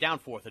shutting it down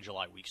 4th of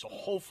July week, so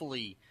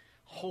hopefully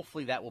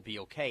that will be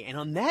okay. And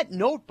on that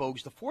note,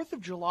 Bogues, the 4th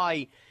of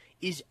July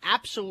is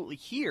absolutely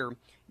here.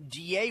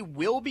 DA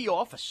will be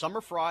off a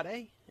summer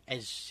Friday.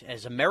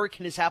 As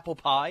American as apple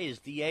pie, is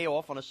DA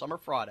off on a summer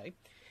Friday.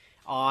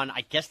 On,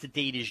 I guess the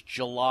date is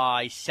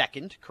July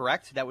 2nd,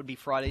 correct? That would be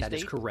Friday's date? That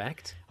is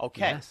correct.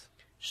 Okay. Yes.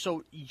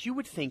 So you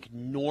would think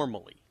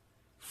normally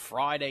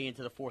Friday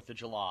into the 4th of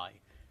July,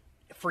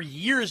 for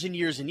years and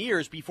years and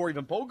years, before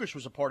even Bogusch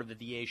was a part of the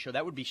DA show,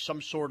 that would be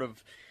some sort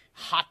of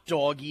hot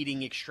dog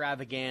eating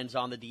extravaganza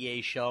on the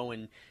DA show.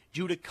 And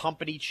due to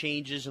company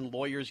changes and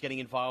lawyers getting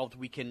involved,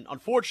 we can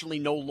unfortunately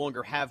no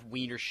longer have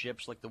wiener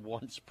ships like the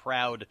once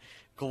proud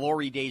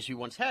glory days we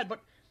once had. But,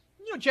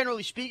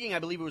 generally speaking, I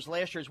believe it was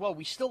last year as well,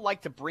 we still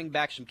like to bring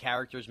back some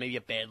characters, maybe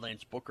a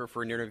Badlands Booker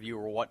for an interview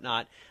or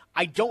whatnot.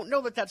 I don't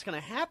know that that's going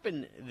to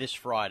happen this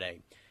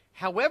Friday.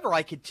 However,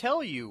 I could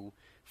tell you,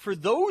 for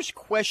those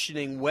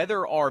questioning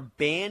whether our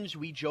bands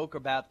we joke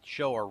about the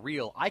show are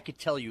real, I could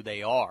tell you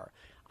they are.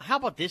 How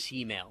about this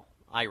email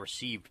I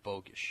received,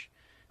 Bogusch,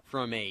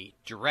 from a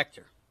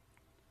director?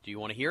 Do you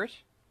want to hear it?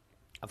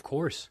 Of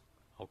course.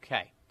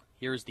 Okay,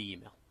 here's the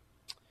email.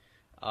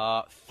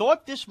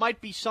 Thought this might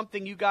be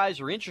something you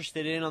guys are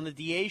interested in on the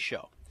DA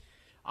show.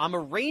 I'm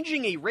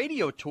arranging a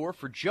radio tour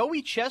for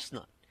Joey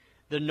Chestnut,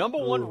 the number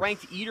one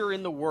ranked eater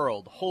in the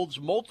world, holds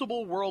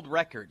multiple world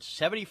records,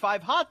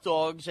 75 hot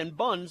dogs and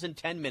buns in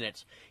 10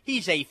 minutes.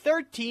 He's a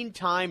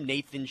 13-time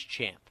Nathan's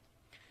champ.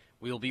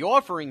 We'll be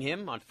offering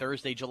him on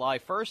Thursday, July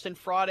 1st and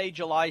Friday,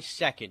 July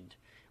 2nd.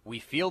 We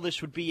feel this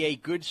would be a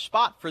good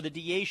spot for the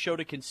DA show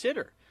to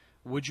consider.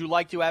 Would you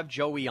like to have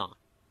Joey on?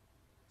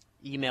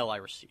 Email I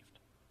received.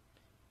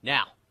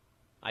 Now,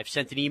 I've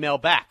sent an email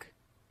back.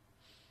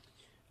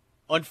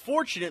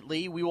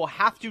 Unfortunately, we will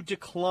have to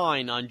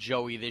decline on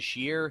Joey this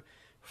year.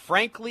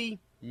 Frankly,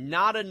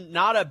 not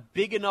a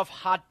big enough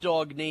hot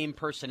dog name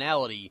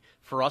personality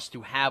for us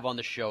to have on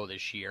the show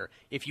this year.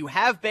 If you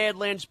have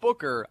Badlands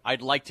Booker,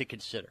 I'd like to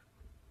consider.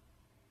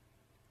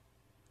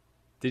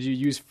 Did you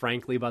use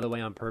frankly, by the way,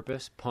 on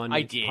purpose?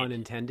 I did. Pun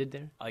intended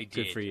there? I did.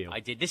 Good for you. I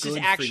did. This Good is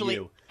actually,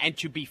 and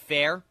to be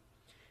fair,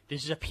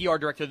 this is a PR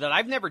director that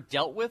I've never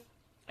dealt with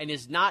and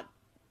is not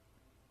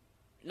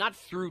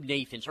through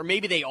Nathan's. Or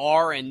maybe they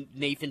are, and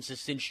Nathan's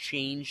has since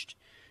changed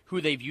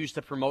who they've used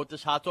to promote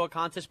this hot dog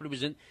contest, but it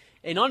was an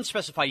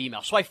unspecified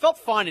email. So I felt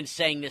fine in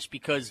saying this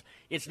because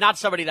it's not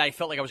somebody that I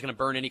felt like I was going to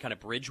burn any kind of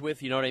bridge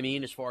with, you know what I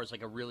mean, as far as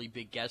like a really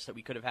big guest that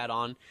we could have had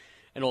on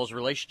and all those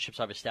relationships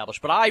I've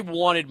established. But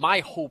my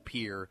hope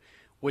here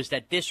was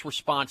that this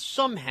response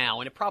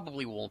somehow, and it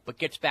probably won't, but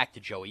gets back to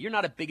Joey. You're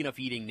not a big enough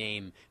eating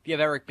name. If you have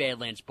Eric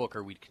Badlands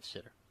Booker, we'd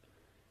consider.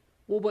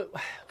 Well, but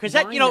because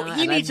that,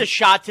 he needs a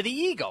shot to the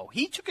ego.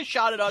 He took a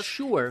shot at us.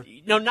 Sure.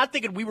 Not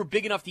thinking we were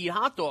big enough to eat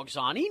hot dogs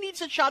on. He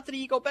needs a shot to the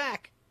ego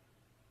back.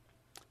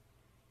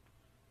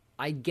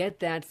 I get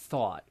that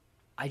thought.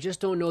 I just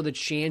don't know the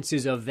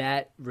chances of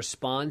that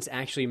response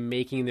actually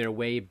making their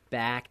way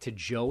back to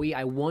Joey.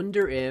 I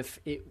wonder if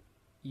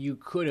you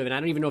could have, and I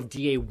don't even know if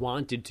DA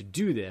wanted to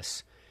do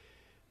this,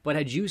 but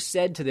had you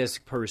said to this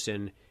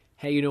person,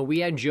 hey, we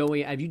had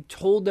Joey, have you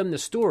told them the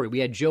story? We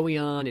had Joey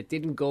on, it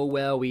didn't go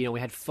well, we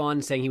had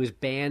fun saying he was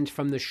banned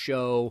from the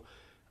show,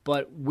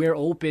 but we're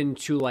open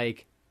to,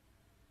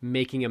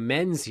 making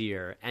amends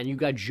here, and you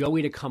got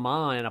Joey to come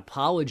on and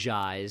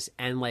apologize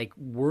and,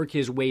 work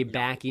his way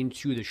back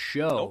into the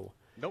show.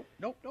 Nope.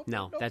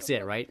 No, that's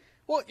it, right?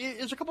 Well,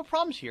 there's a couple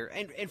problems here,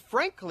 and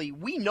frankly,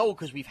 we know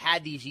because we've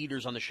had these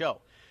eaters on the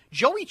show.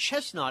 Joey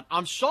Chestnut,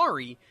 I'm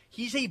sorry,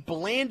 he's a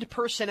bland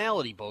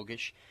personality,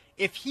 Bogish.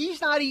 If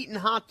he's not eating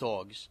hot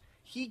dogs,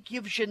 he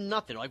gives you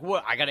nothing. Like,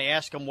 what? I got to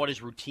ask him what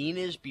his routine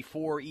is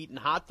before eating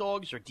hot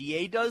dogs, or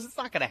DA does? It's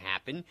not going to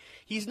happen.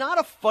 He's not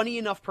a funny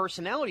enough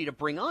personality to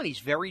bring on. He's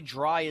very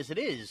dry as it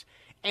is.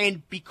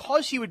 And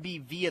because he would be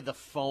via the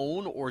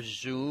phone or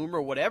Zoom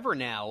or whatever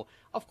now,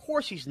 of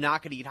course he's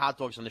not going to eat hot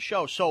dogs on the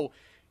show. So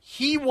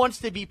he wants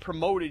to be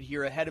promoted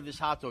here ahead of his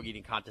hot dog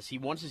eating contest. He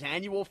wants his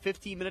annual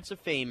 15 minutes of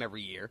fame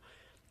every year.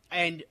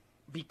 And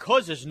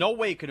because there's no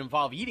way it could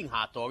involve eating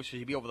hot dogs because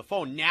he'd be over the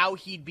phone, now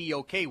he'd be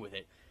okay with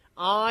it.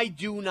 I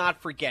do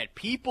not forget.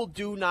 People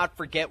do not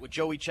forget what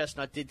Joey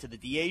Chestnut did to the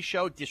DA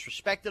show,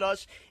 disrespected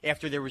us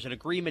after there was an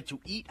agreement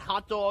to eat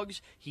hot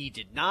dogs. He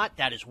did not.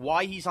 That is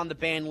why he's on the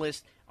ban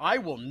list. I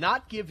will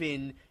not give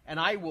in, and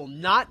I will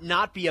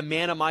not be a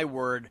man of my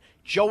word.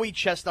 Joey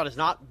Chestnut is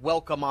not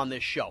welcome on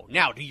this show.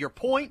 Now, to your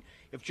point,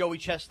 if Joey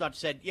Chestnut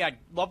said, yeah, I'd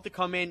love to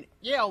come in,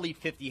 yeah, I'll eat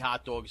 50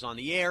 hot dogs on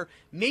the air,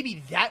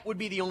 maybe that would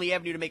be the only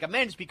avenue to make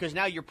amends because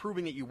now you're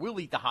proving that you will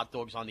eat the hot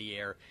dogs on the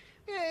air.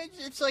 Yeah,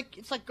 it's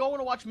like going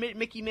to watch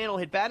Mickey Mantle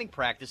hit batting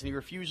practice and he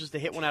refuses to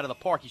hit one out of the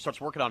park. He starts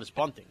working on his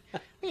bunting.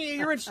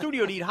 You're in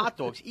studio to eat hot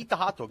dogs. Eat the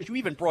hot dogs. You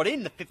even brought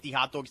in the 50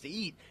 hot dogs to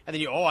eat, and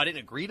then I didn't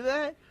agree to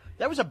that?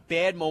 That was a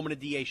bad moment of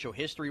DA show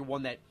history,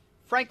 one that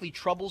frankly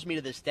troubles me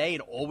to this day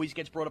and always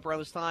gets brought up around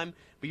this time.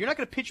 But you're not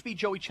going to pitch me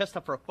Joey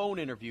Chestnut for a phone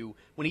interview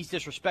when he's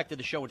disrespected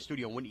the show in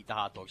studio and wouldn't eat the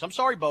hot dogs. I'm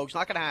sorry, Bogues,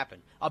 not going to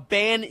happen. A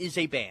ban is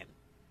a ban.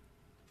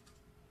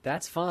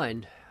 That's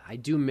fine. I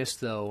do miss,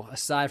 though,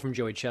 aside from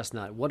Joey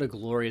Chestnut, what a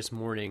glorious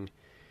morning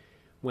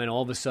when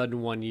all of a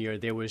sudden one year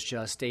there was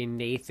just a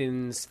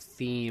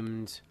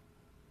Nathan's-themed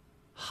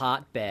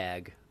hot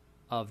bag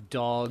of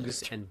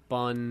dogs and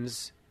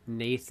buns,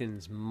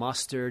 Nathan's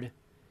mustard.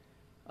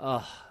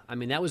 I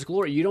mean, that was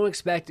glory. You don't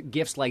expect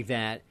gifts like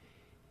that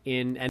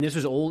and this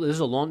was old. This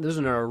was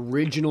in our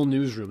original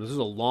newsroom. This was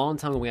a long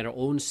time ago. We had our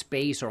own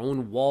space, our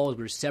own walls.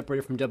 We were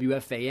separated from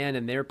WFAN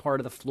and their part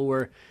of the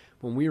floor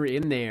when we were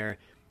in there.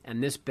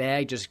 And this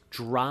bag just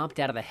dropped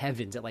out of the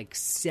heavens at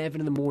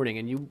 7 in the morning.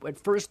 And you at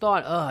first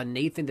thought,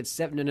 Nathan at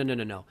 7.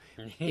 No.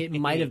 It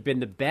might have been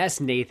the best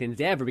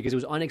Nathan's ever because it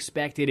was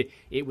unexpected.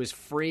 It was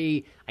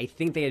free. I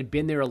think they had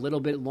been there a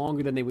little bit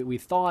longer than we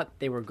thought.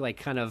 They were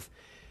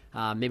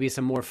maybe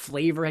some more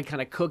flavor had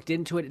kind of cooked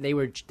into it.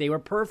 They were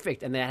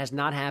perfect. And that has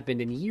not happened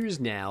in years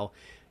now.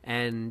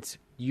 And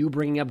you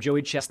bringing up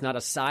Joey Chestnut,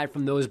 aside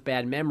from those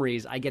bad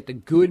memories, I get the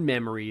good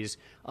memories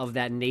of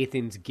that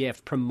Nathan's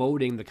gift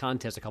promoting the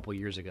contest a couple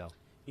years ago.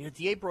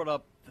 DA brought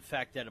up the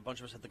fact that a bunch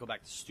of us had to go back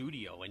to the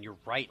studio, and you're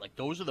right.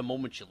 Those are the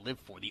moments you live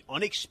for, the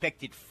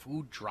unexpected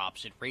food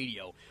drops at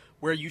radio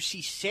where you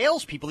see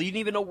salespeople you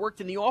didn't even know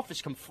worked in the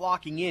office come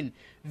flocking in.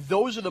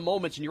 Those are the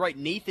moments, and you're right,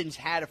 Nathan's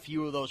had a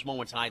few of those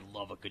moments, and I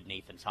love a good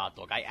Nathan's hot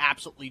dog. I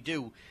absolutely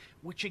do,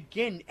 which,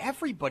 again,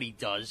 everybody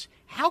does.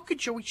 How could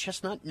Joey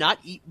Chestnut not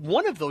eat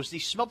one of those? They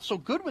smelled so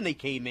good when they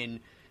came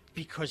in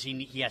because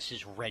he has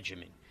his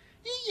regimen.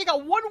 You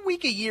got 1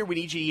 week a year we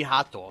need you to eat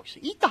hot dogs.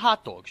 Eat the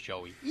hot dogs,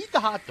 Joey. Eat the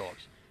hot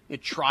dogs. You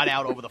trot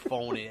out over the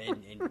phone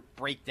and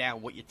break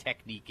down what your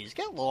technique is.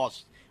 Get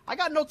lost. I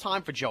got no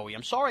time for Joey.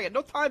 I'm sorry. I got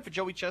no time for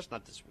Joey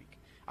Chestnut this week.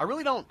 I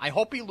really don't. I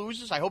hope he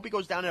loses. I hope he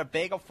goes down in a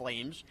bag of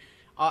flames.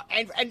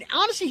 And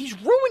honestly, he's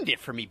ruined it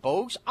for me,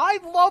 Bogues. I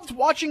loved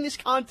watching this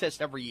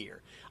contest every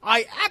year.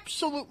 I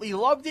absolutely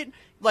loved it.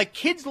 Like,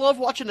 kids love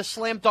watching the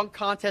slam dunk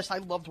contest. I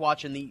loved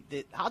watching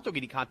the hot dog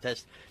eating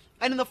contest.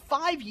 And in the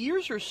 5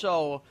 years or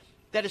so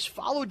that has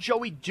followed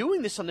Joey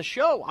doing this on the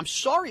show, I'm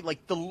sorry,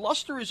 like, the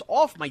luster is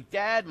off. My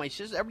dad, my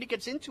sister, everybody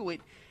gets into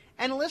it.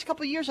 And the last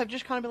couple of years, I've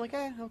just kind of been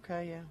like,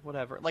 okay, yeah,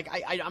 whatever. Like,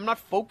 I'm not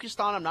focused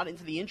on, I'm not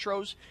into the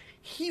intros.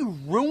 He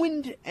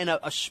ruined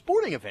a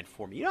sporting event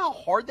for me. You know how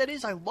hard that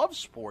is? I love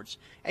sports.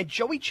 And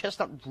Joey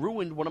Chestnut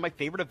ruined one of my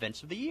favorite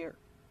events of the year.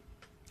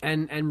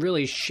 And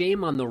really,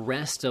 shame on the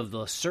rest of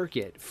the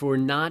circuit for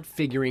not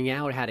figuring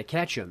out how to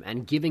catch him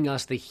and giving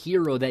us the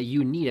hero that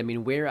you need. I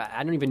mean,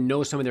 I don't even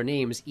know some of their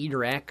names.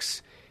 Eater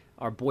X,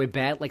 our boy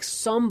Bat. Like,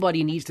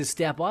 somebody needs to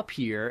step up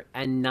here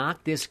and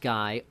knock this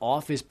guy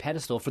off his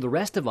pedestal for the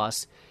rest of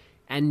us,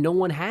 and no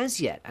one has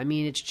yet. I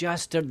mean, it's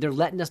just they're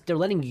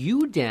letting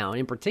you down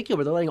in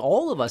particular. They're letting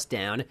all of us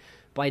down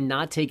by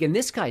not taking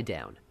this guy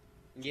down.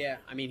 Yeah,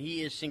 I mean,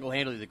 he is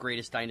single-handedly the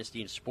greatest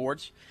dynasty in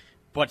sports.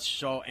 But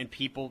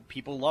people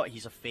love.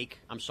 He's a fake.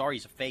 I'm sorry,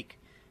 he's a fake.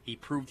 He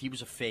proved he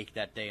was a fake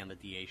that day on the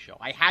DA show.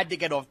 I had to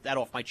get that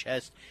off my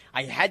chest.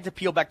 I had to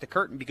peel back the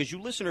curtain because you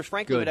listeners,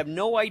 frankly, would have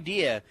no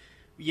idea.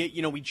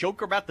 You know, we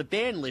joke about the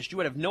ban list. You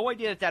would have no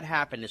idea that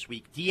happened this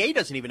week. DA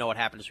doesn't even know what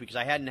happened this week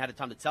because I hadn't had the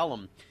time to tell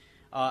him.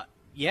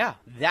 Yeah,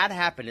 that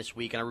happened this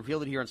week, and I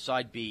revealed it here on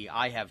Side B.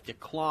 I have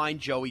declined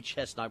Joey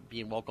Chestnut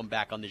being welcomed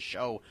back on this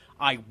show.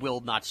 I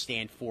will not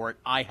stand for it.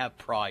 I have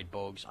pride,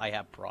 Bogues. I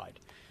have pride.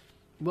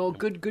 Well,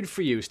 good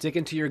for you,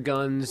 sticking to your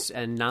guns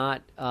and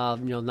not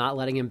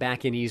letting him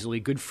back in easily.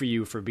 Good for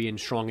you for being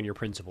strong in your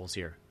principles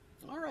here.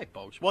 All right,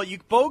 Bogues. Well,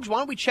 Bogues, why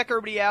don't we check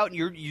everybody out?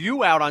 And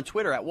you out on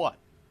Twitter at what?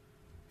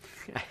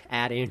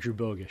 At Andrew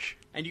Bogusch.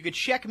 And you can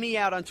check me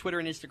out on Twitter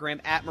and Instagram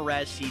at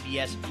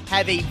MrazCBS.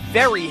 Have a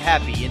very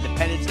happy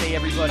Independence Day,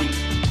 everybody.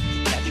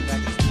 Catch you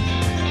back.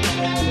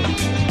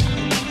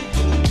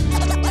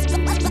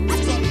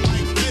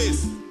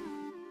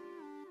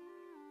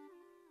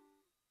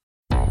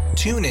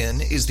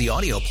 TuneIn is the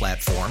audio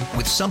platform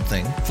with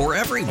something for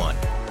everyone.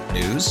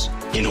 News.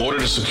 In order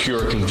to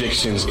secure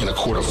convictions in a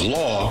court of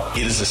law,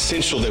 it is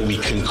essential that we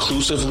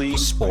conclusively.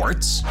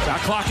 Sports. Got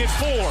clock at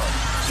 4.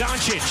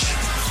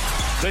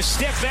 Doncic. The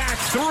step back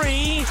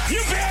 3.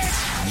 You bet.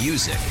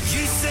 Music.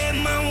 You set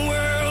my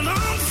world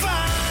on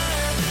fire.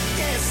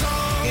 Yes,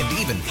 and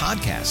even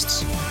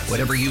podcasts.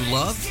 Whatever you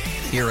love,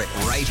 hear it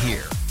right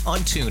here on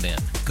TuneIn.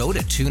 Go to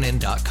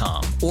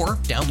TuneIn.com or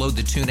download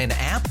the TuneIn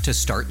app to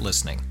start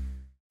listening.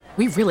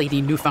 We really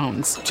need new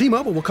phones.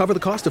 T-Mobile will cover the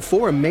cost of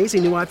 4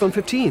 amazing new iPhone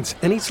 15s,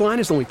 and each line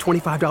is only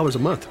 $25 a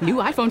month. New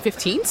iPhone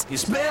 15s?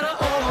 It's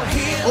better over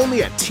here.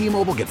 Only at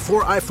T-Mobile, get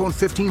 4 iPhone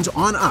 15s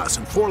on us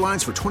and 4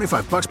 lines for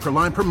 $25 per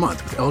line per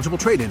month with eligible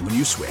trade-in when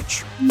you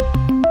switch.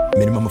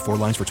 Minimum of 4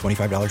 lines for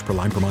 $25 per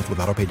line per month with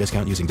autopay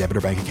discount using debit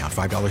or bank account.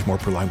 $5 more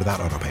per line without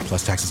autopay,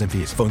 plus taxes and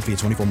fees. Phone fee at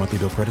 24 monthly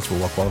bill credits for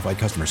well-qualified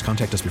customers.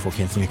 Contact us before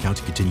canceling account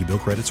to continue bill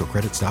credits or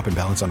credit stop and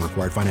balance on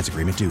required finance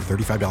agreement due.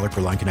 $35 per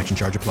line connection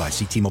charge applies.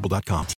 See T-Mobile.com.